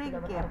 the spring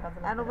came,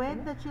 and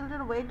when the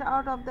children went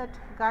out of that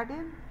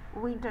garden,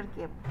 winter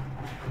came.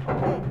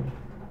 Okay.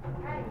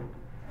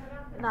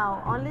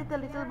 Now, only the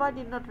little boy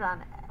did not run.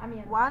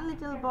 One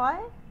little boy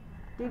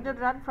did not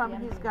run from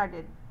his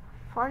garden,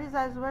 for his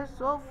eyes were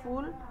so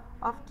full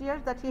of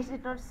tears that he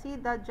did not see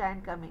the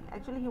giant coming.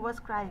 Actually, he was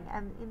crying,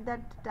 and in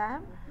that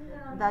time,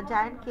 the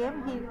giant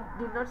came. He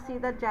did not see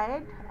the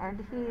giant,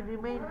 and he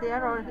remained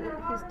there, or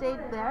he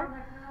stayed there.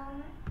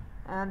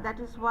 And that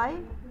is why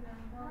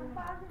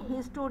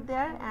he stood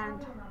there,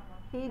 and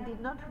he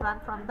did not run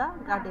from the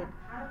garden.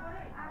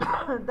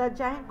 The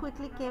giant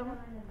quickly came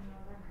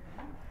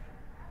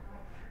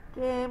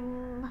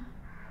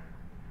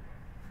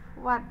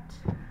what?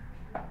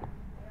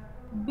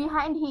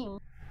 behind him.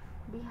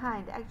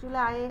 Behind. Actually,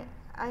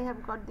 I have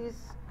got this.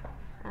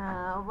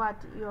 What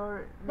your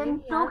Then name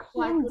here? took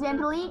So I him could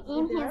gently see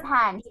in his there.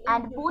 hands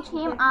and Meaning put he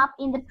him came. up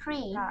in the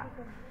tree. Yeah,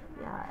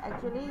 yeah.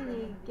 Actually,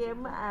 he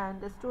came and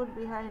stood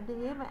behind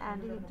him, and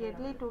he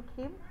gently took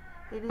him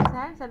in his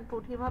hands and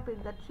put him up in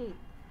the tree.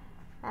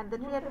 And the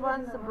tree at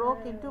once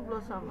broke into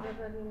blossom.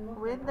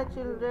 When the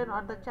children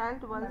or the child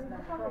was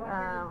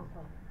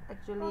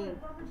actually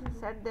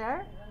sat there,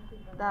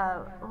 the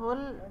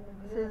whole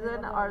season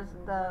or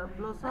the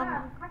blossom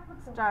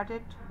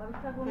started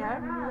here,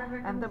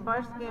 and the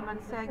birds came and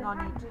sang on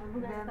it.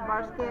 Then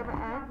birds came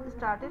and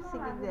started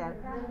singing there.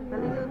 The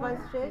little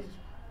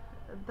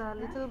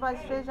boy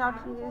stretched out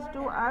his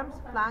two arms,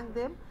 flung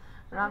them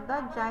round the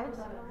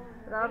giant's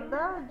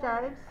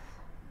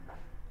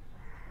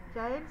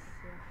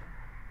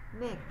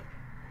neck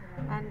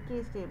and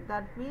kissed him.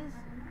 That means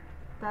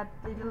that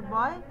little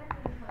boy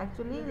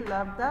actually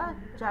loved the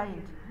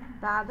giant.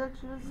 The other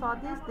children saw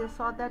this, they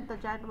saw that the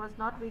giant was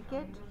not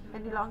wicked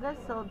any longer,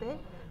 so they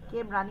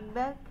came running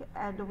back,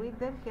 and with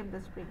them came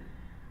the spring.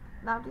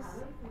 Now it is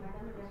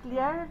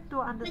clear to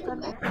understand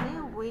actually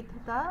with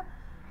the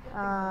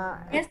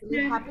Yes, actually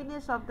ma'am.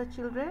 happiness of the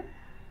children,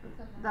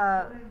 the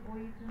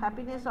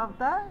happiness of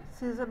the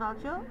season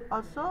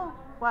also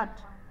what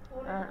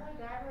uh,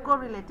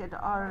 correlated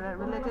or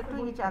related to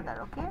each other.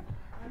 Okay,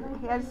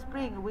 here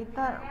spring with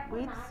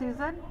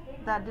season,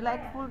 the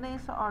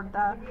delightfulness or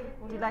the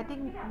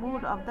delighting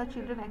mood of the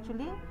children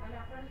actually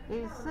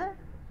is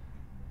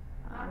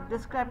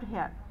described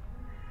here.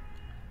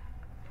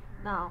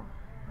 Now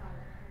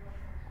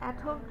at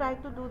home try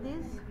to do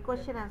this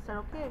question answer.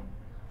 Okay,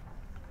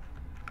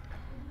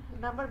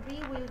 number B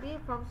will be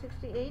from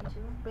 68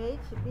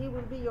 page. B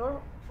will be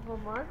your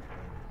homework.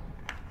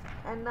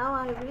 And now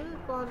I will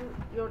call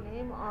your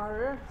name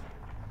or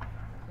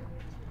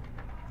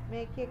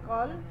make a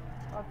call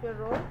of your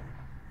roll.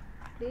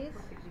 Please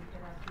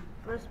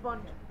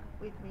respond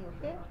with me,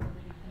 okay?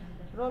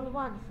 Roll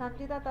 1,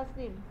 Sanjida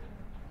Tasnim.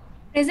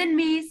 Present,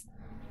 Miss.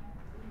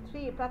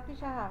 3, Prakti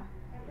Saha.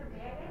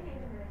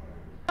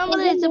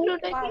 আমাদের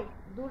accepted 5,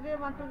 Durre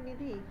Matur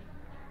Nidhi.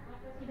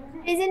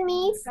 Present,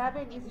 Miss.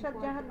 7, Israt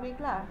Jahan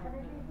Megla.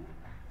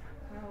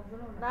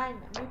 9,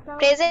 Miftahul.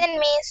 Present,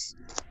 Miss.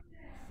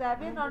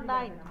 7 or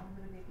 9?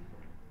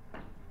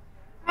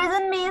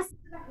 Present, miss.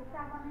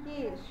 কি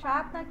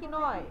 7 নাকি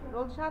 9?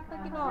 Role 7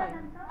 নাকি 9?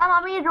 Ma'am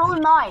আমি role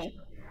 9।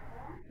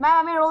 Ma'am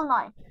আমি role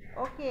 9।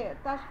 ওকে,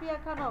 Tasfia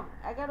Khanam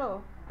 11।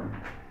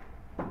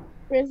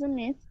 Present,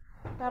 miss.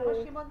 তারপর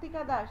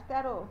সীমন্তিকা Das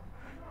 13।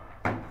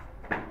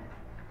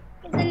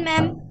 Present,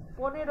 ma'am.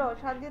 15,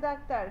 Sanjida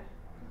Akter.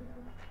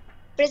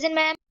 Present,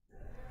 ma'am.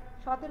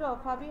 17,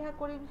 Fabiha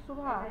করিম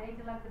সুভা।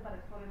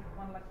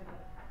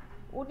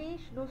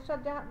 19,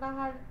 নুসরাত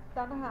নাহার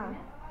তানহা।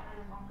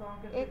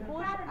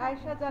 21,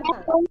 আয়েশা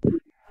জান্নাত।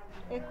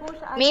 21,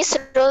 Miss,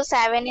 roll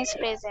 7 is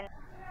present.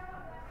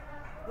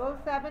 Role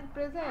 7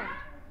 present.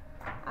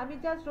 আমি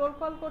just roll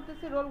call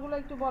করতেছি, রোলগুলো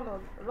একটু বলো।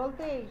 Role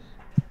 23,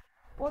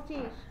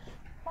 25,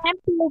 I'm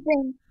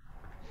present.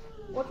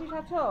 25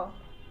 আছো?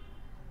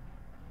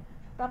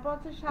 তারপর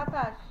হচ্ছে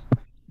 27।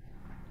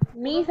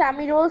 মিস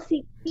আমি রোল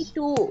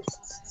 62।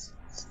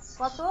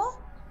 কত?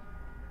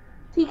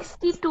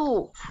 62।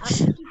 আমি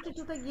তো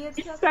 52 তে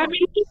গিয়েছি এখন।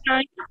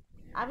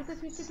 আমি তো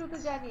 52 তে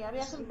জানি, আমি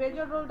এখন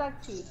বেজর রোল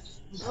ডাকছি।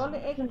 Role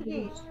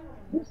 31,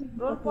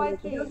 role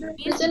 35,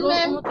 Present,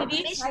 ma'am.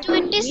 Miss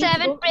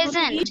 27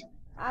 present.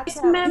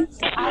 আচ্ছা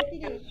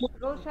 35,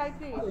 রোল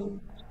 37,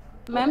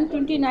 ম্যাম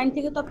 29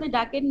 থেকে তো আপনি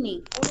ডাকেননি।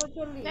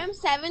 39। Ma'am,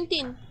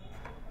 17.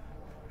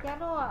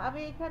 কেন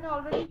আমি এখানে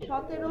অলরেডি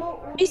 17,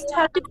 Miss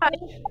 35.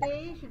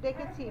 23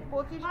 ডেকেছি,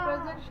 25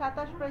 প্রেজেন্ট,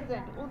 27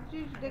 প্রেজেন্ট,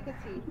 29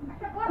 ডেকেছি।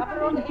 তারপর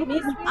রোল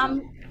মিস 31,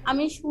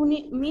 আমি শুনি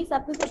মিস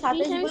আপনি তো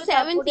 27 আমি বলে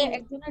তারপরে 17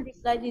 একজনের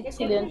রিপ্লাই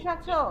দিচ্ছিলেন। 31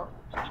 আছো?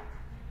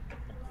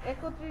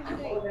 31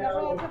 নেই,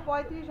 তারপর আছে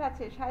 35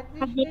 আছে,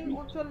 37 নেই,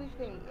 39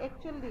 নেই,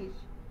 41,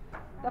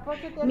 তারপর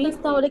হচ্ছে মিস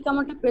 43। তাহলে কি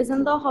আমাকে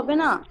প্রেজেন্ট দেওয়া হবে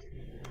না?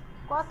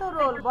 কত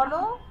রোল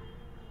বলো?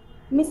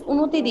 মিস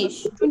 29,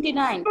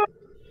 29।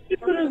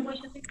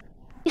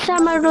 Miss,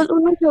 আমার roll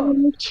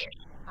 29.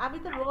 আমি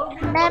তো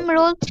রোলগুলো Ma'am,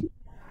 roll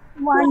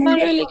 1.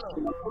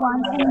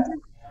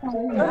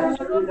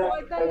 রোল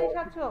 45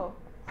 আছো,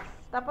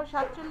 তারপর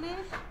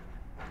 47,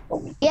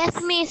 Yes,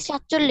 miss,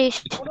 47.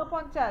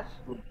 49,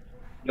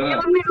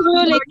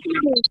 Roll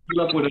 41,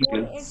 তারপর হচ্ছে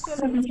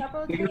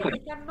 51,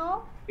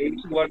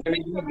 53,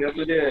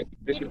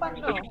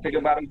 55,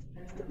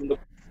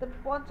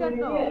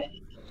 57,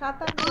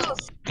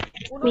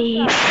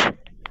 59,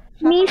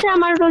 Miss,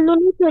 আমার roll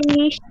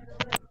 39.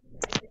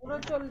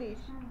 39।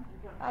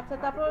 আচ্ছা,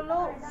 তারপর হলো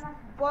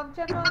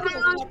 55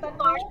 আছে,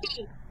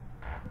 57,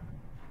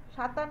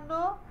 57,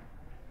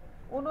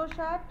 59,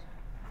 61,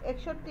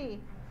 63,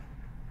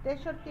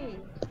 65,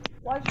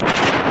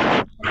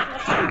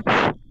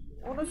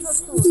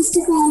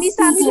 69, Miss,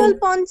 আমি রোল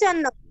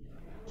 55।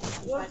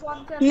 রোল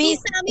 55। Miss,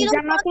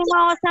 জামাতুল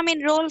আসামিন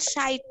রোল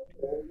 60।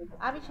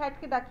 আমি 60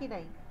 কে ডাকি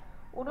নাই।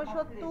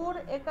 69,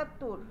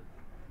 71,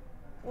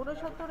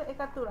 69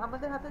 71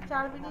 আমাদের হাতে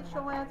 4 মিনিট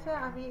সময় আছে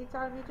আমি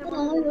 4 মিনিটের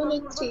মধ্যে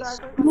রেসপন্স করব দয়া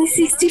করে কথা Miss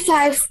বলবো না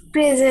 65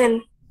 present.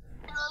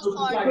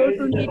 Roll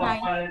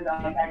 29.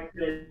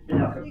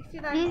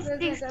 69 Miss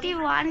প্রেজেন্ট আমি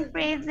 61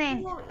 present.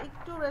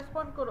 একটু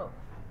রেসপন্ড করো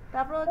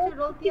তারপর হচ্ছে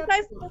role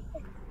 73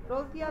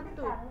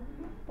 75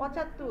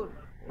 77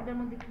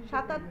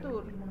 79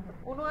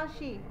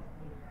 81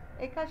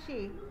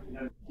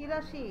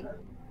 83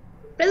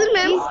 Present,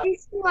 ma'am. Miss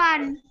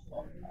 61.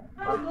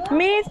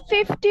 Miss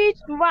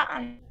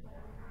 51.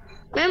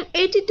 Ma'am,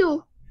 82.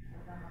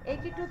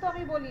 82 তো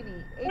আমি বলিনি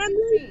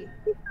 83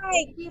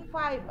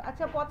 85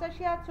 আচ্ছা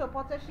 85 আছো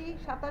 85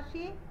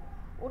 87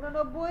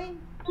 89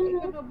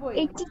 91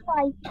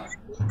 85.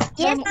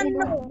 Yes,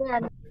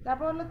 ma'am.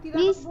 তারপর হলো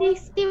Miss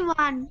 93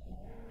 61.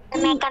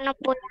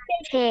 91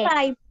 আছে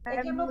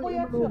 91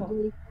 আছো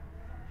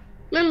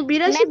Ma'am,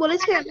 82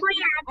 বলেছেন।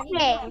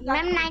 আছে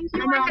ম্যাম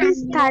 91 Miss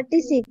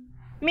 36.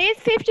 Miss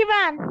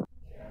 51.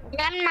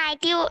 ম্যাম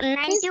 91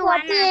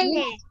 আছে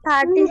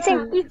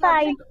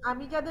 35.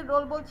 আমি যাদের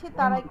রোল বলছি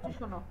তারা একটু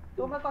শোনো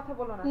তোমরা কথা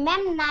বলো না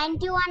ম্যাম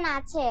 91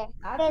 আছে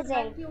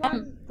প্রেজেন্ট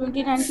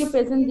 29 কি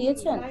প্রেজেন্ট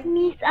দিয়েছেন?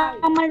 Miss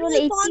আমার রোল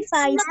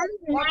 85.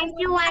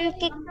 91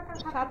 কে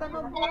 97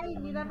 99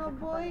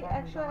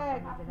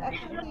 101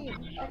 103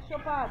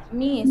 105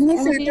 মিস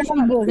 29 কি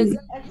প্রেজেন্ট দিয়েছেন?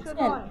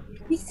 109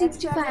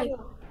 65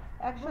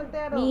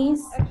 113 Miss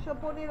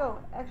 115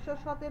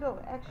 117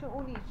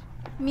 119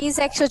 মিস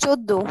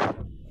 114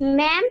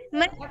 ম্যাম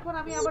এখন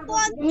আমি আবার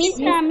বলছি Miss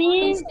আমি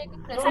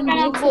প্রেজেন্ট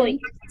দিয়েছেন?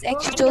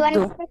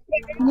 114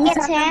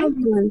 দিয়েছেন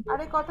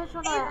আরে কথা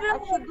শোনো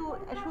 102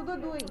 শুধু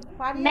 2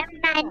 পারি ম্যাম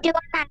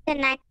 91 আছে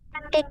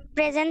 91 কে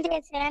প্রেজেন্ট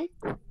দিয়েছেন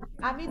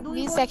আমি 2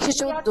 মিস বলছি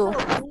 114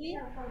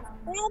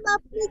 ম্যাম,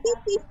 আপনি কি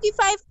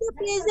 55 কে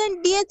প্রেজেন্ট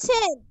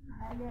দিয়েছেন?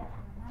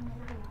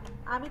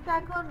 আমি তো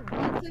এখন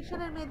ডিপ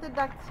সেকশনের মেয়েদের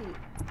ডাকছি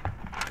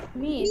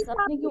মিস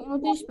আপনি কি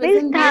 29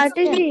 প্রেজেন্ট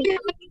দিয়েছেন?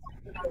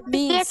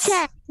 মিস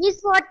মিস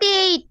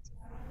 48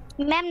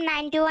 ম্যাম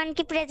 91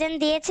 কি প্রেজেন্ট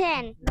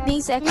দিয়েছেন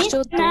মিস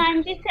 114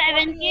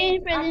 97 কে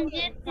প্রেজেন্ট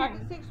দিয়েছেন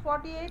 36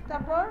 48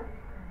 তারপর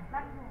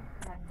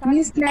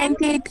Miss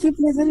 98 की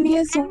present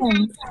দিয়েছেন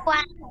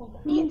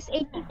Miss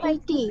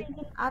 85.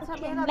 আচ্ছা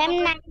মেয়েরা ম্যাম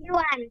তোমরা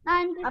 91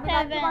 আমি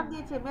 91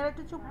 দিয়েছি মেয়েরা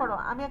একটু চুপ করো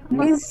আমি এখন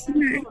Miss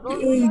রোল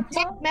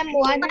 98 ম্যাম,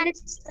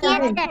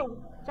 দিয়েছেন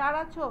 4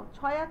 আছো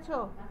 6 আছো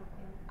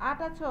 8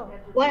 আছো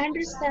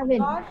 107.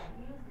 10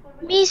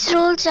 মিস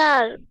রোল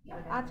 4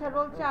 আচ্ছা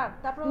রোল 4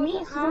 তারপর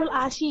মিস হচ্ছে রোল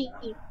 8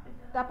 80.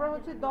 তারপর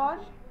হচ্ছে 10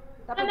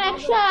 তারপর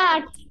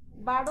 108.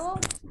 12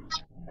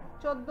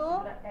 14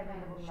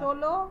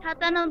 16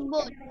 97.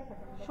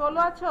 16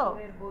 আছো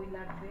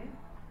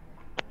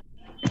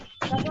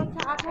তারপর হচ্ছে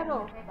 18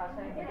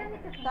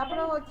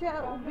 তারপরে হচ্ছে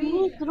 20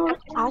 মিস রোল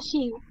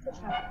 80.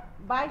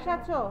 22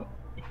 আছো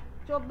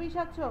 24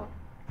 আছো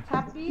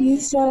 26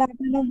 Miss roll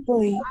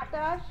 98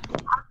 28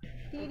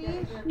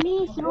 30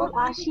 মিস রোল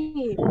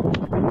 80.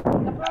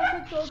 তারপর হচ্ছে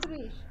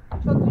 34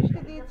 36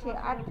 কে দিয়েছে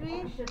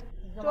 38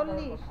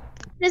 40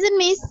 প্রেজেন্ট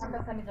মিস।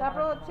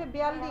 তারপর হচ্ছে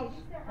 42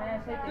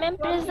 ম্যাম,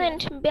 প্রেজেন্ট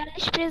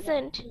 42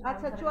 প্রেজেন্ট।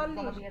 আচ্ছা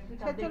 44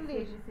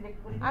 46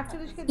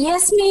 48 কে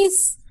Yes miss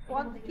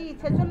কি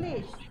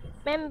 46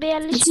 ম্যাম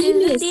 42 জি,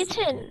 প্রেজেন্ট miss।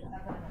 দিয়েছেন।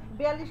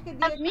 42 কে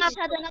দিয়ে মিস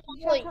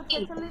 97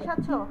 46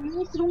 আছো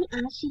মিস রোল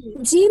 80।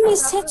 जी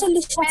मिस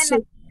 46 আছে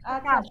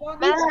আচ্ছা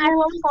মিস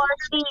রোল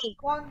 40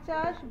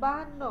 50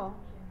 52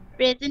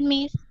 প্রেজেন্ট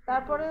মিস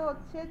তারপরে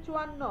হচ্ছে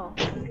 54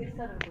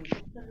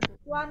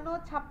 54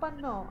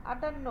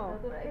 56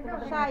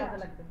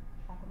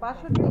 58 60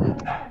 62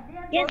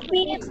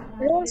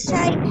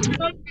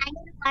 রোল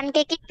 91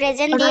 কে কি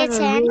প্রেজেন্ট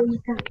দিয়েছেন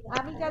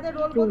আমি যাদের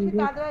রোল বলছি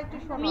তারা একটু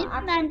শোনো মিস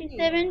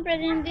 97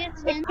 প্রেজেন্ট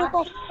দিয়েছেন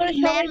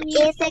ম্যাম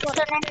এ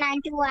সেকশনের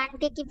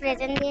 91 কে কি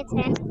প্রেজেন্ট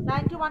দিয়েছেন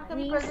 91 কে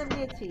আমি প্রেজেন্ট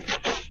দিয়েছি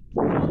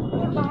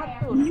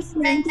 72 মিস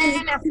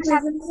 98 की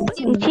present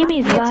জি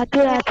মিস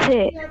 72 আছে।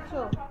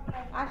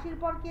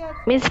 80 পর কি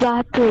আছে মিস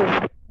 72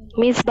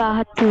 মিস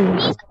 72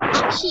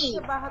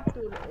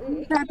 72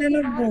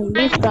 97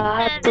 মিস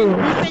 72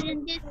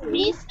 প্রেজেন্ট দিয়েছেন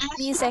miss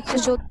miss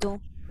 114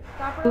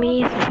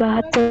 miss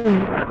 72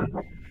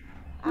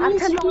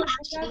 84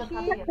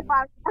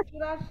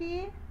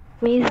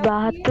 miss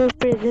 72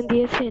 present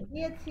দিয়েছেন।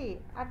 দিয়েছি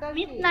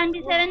মিস 88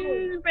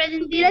 97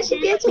 প্রেজেন্ট দিয়েছেন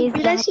মিস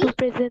 72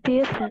 প্রেজেন্ট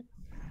দিয়েছেন।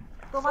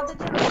 তোমাদের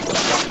যে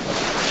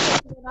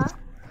না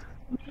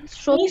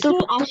 70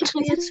 80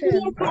 দিয়েছেন।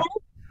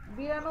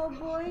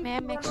 92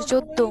 ম্যাম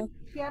 114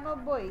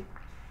 96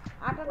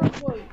 98